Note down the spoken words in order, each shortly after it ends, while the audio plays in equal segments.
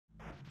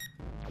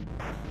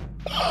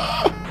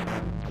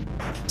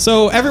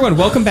So everyone,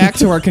 welcome back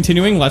to our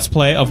continuing Let's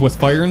Play of With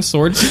Fire and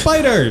Sword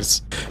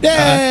Spiders.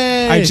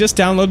 Yay! I just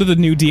downloaded the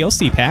new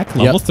DLC pack,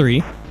 level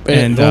 3.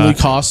 And it only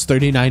costs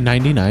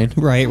 $39.99.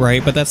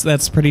 Right, but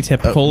that's pretty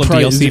typical of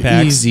DLC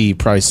packs. Easy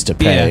price to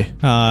pay.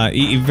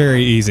 Yeah,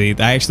 very easy.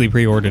 I actually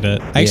pre-ordered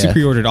it. I actually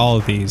pre-ordered all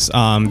of these.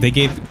 They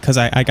gave, because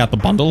I got the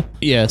bundle.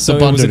 Yeah, so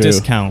it was a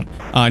discount.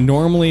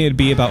 Normally it'd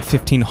be about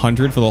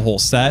 $1,500 for the whole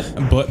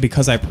set, but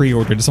because I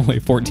pre-ordered, it's only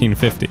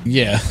 $1,450.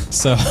 Yeah.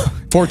 So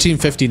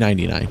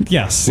 $14.50.99.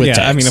 Yes. With yeah.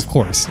 tax. I mean, of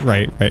course.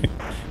 Right.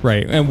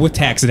 And with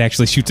tax, it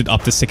actually shoots it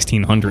up to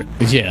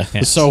 $1,600.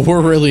 Yeah. So we're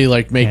really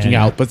like making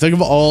out. But think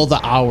of all the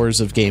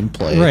hours of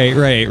gameplay.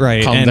 Right.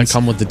 That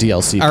come with the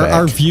DLC pack.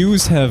 Our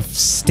views have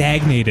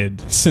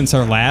stagnated since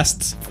our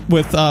last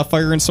with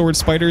Fire and Sword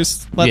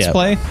Spiders Let's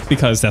Play,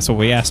 because that's what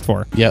we asked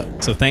for.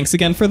 Yep. So thanks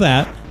again for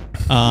that.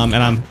 And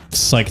I'm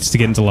psyched to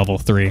get into level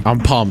 3. I'm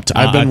pumped.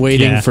 I've been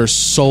waiting for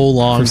so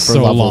long for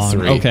level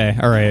 3. Okay.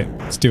 All right.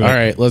 Let's do it. All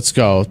right. Let's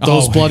go.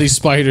 Those bloody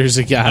spiders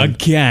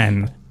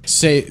again.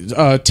 Say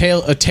a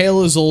tale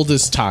as old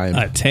as time.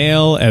 A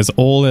tale as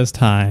old as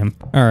time.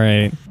 All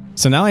right.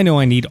 So now I know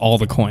I need all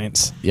the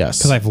coins. Yes.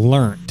 Because I've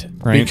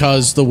learned, right?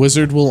 Because the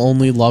wizard will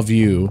only love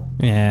you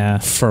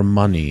for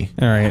money.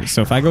 All right.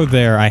 So if I go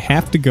there, I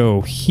have to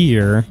go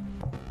here.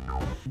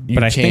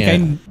 But I think I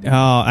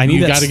need.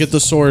 You got to get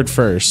the sword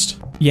first.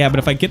 Yeah, but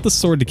if I get the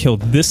sword to kill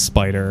this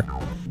spider,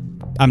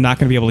 I'm not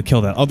going to be able to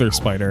kill that other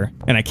spider,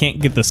 and I can't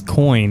get this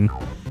coin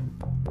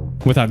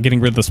without getting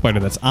rid of the spider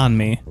that's on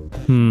me.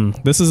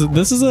 This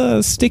is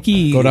a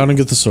sticky. Go down and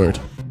get the sword.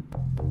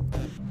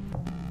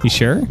 You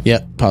sure?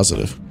 Yep,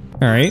 positive.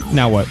 All right,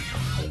 now what?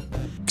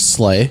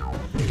 Slay.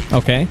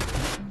 Okay.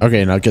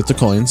 Okay, now get the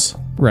coins.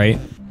 Right.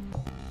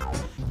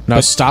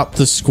 Now stop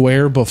the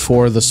square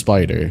before the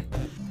spider.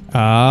 Oh,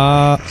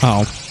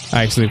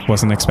 I actually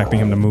wasn't expecting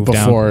him to move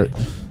down.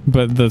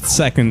 But the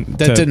second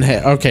that didn't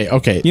hit.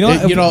 Okay. You know,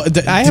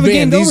 I haven't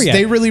gamed over yet.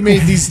 They really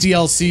made these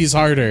DLCs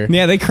harder.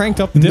 Yeah, they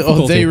cranked up the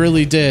difficulty. Oh, they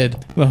really did.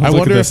 I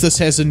wonder if this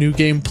has a new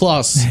game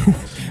plus.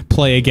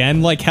 Play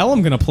again? Like hell,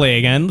 I'm gonna play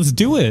again. Let's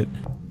do it.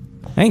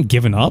 I ain't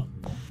giving up.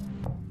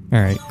 All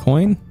right,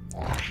 coin.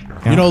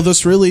 Yeah. You know,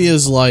 this really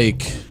is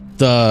like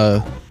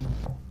the.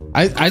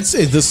 I'd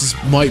say this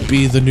might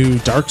be the new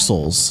Dark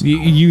Souls.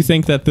 You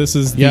think that this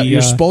is the... Yeah,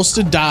 you're supposed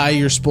to die.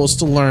 You're supposed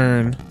to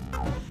learn.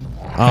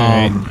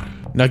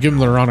 Now give him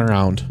the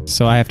runaround.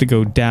 So I have to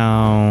go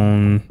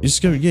down... You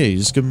just give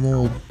him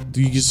a little...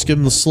 You just give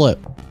him the slip.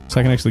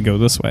 So I can actually go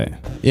this way.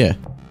 Yeah.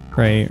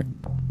 Right.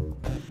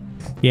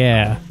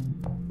 Yeah.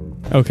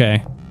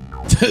 Okay.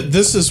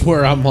 This is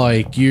where I'm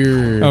like,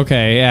 you're...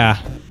 Okay, yeah.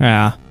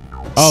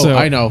 Oh, so,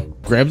 I know.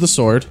 Grab the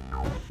sword.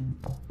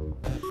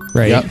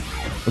 Right. Yep.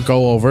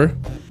 Go over.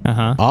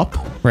 Up.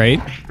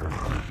 Right.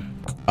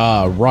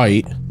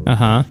 Right.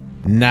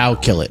 Now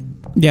kill it.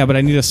 Yeah, but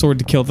I need a sword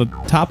to kill the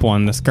top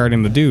one that's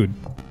guarding the dude.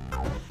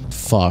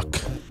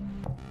 Fuck.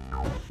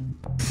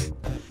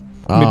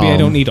 Maybe I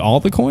don't need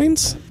all the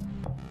coins?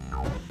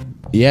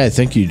 Yeah, I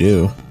think you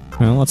do.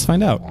 Well, let's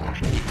find out.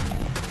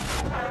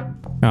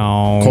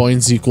 Oh.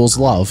 Coins equals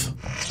love.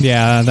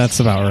 Yeah, that's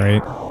about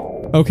right.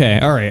 Okay,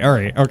 all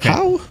right, okay.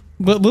 How?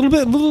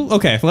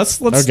 Okay,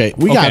 let's. Okay,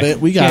 we got it.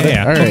 We got it.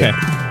 Yeah, all right. Okay.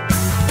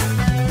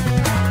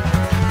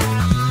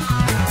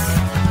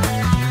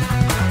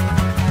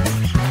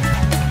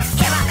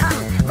 Here I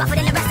come, rougher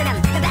than the rest of them,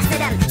 the best of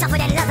them, tougher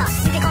than leather.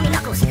 You can call me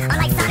Knuckles.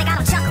 Unlike Sonic, I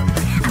don't chuckle.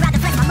 I rather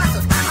flex my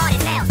muscles, hard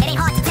as nails. It ain't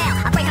hard to tell.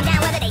 I break them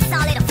down whether they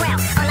solid or frail.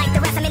 Unlike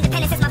the rest, I'm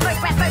independent since my first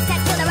breath, first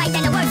test, kill the right,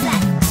 then the worst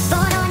left.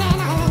 Born on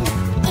an island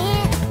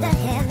in the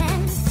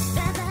heavens.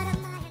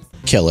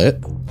 Kill it.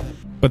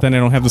 But then I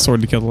don't have the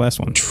sword to kill the last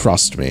one.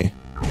 Trust me.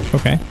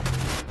 Okay.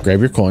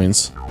 Grab your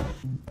coins.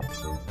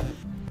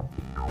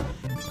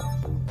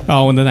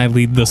 Oh, and then I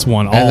lead this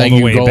one all the way back.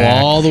 And then you go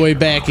back. all the way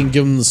back and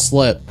give him the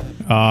slip.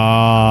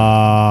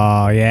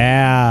 Oh,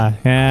 yeah.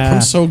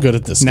 I'm so good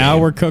at this Now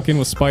game. we're cooking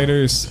with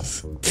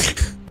spiders.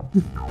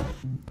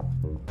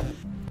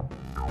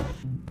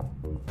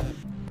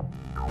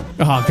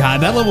 Oh god,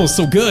 that level was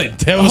so good.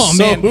 That was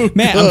so good.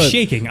 Man, I'm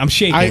shaking.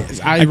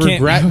 I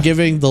regret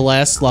giving the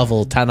last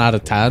level 10 out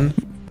of 10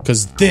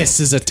 because this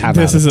is a 10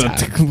 out of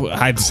 10.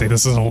 I'd say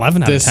this is an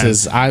 11 out of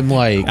 10.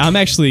 I'm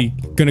actually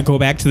gonna go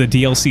back to the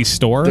DLC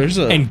store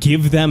and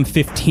give them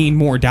 $15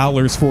 more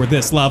for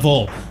this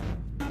level.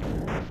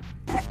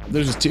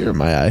 There's a tear in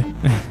my eye.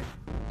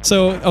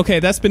 So, okay,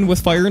 that's been With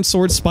Fire and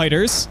Sword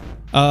Spiders.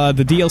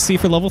 The DLC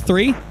for level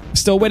 3.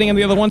 Still waiting on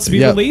the other ones to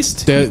be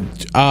released.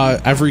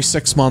 Every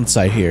 6 months,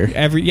 I hear.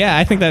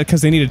 I think that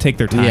because they need to take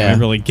their time and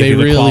really give you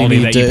the really quality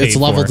that you it's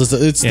paid level for.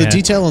 It's the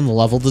detail in the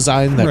level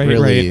design that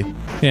really.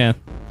 Yeah.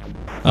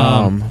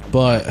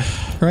 But.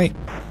 Right.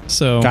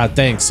 So. God,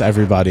 thanks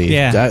everybody.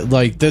 Yeah.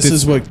 This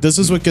is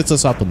what gets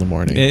us up in the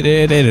morning. It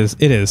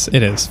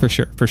is for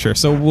sure.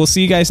 So we'll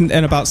see you guys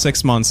in about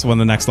 6 months when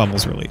the next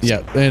level's released.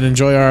 Yeah, and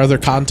enjoy our other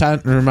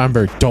content. And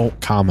remember, don't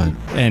comment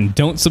and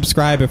don't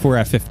subscribe if we're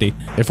at 50.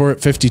 If we're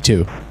at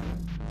 52.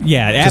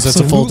 Yeah, absolutely. It's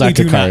a full deck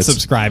do of cards. not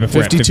subscribe if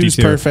we're at 52. 52 is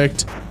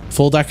perfect.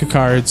 Full deck of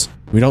cards.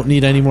 We don't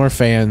need any more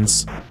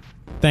fans.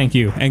 Thank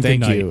you, and good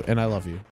Thank night. you, and I love you.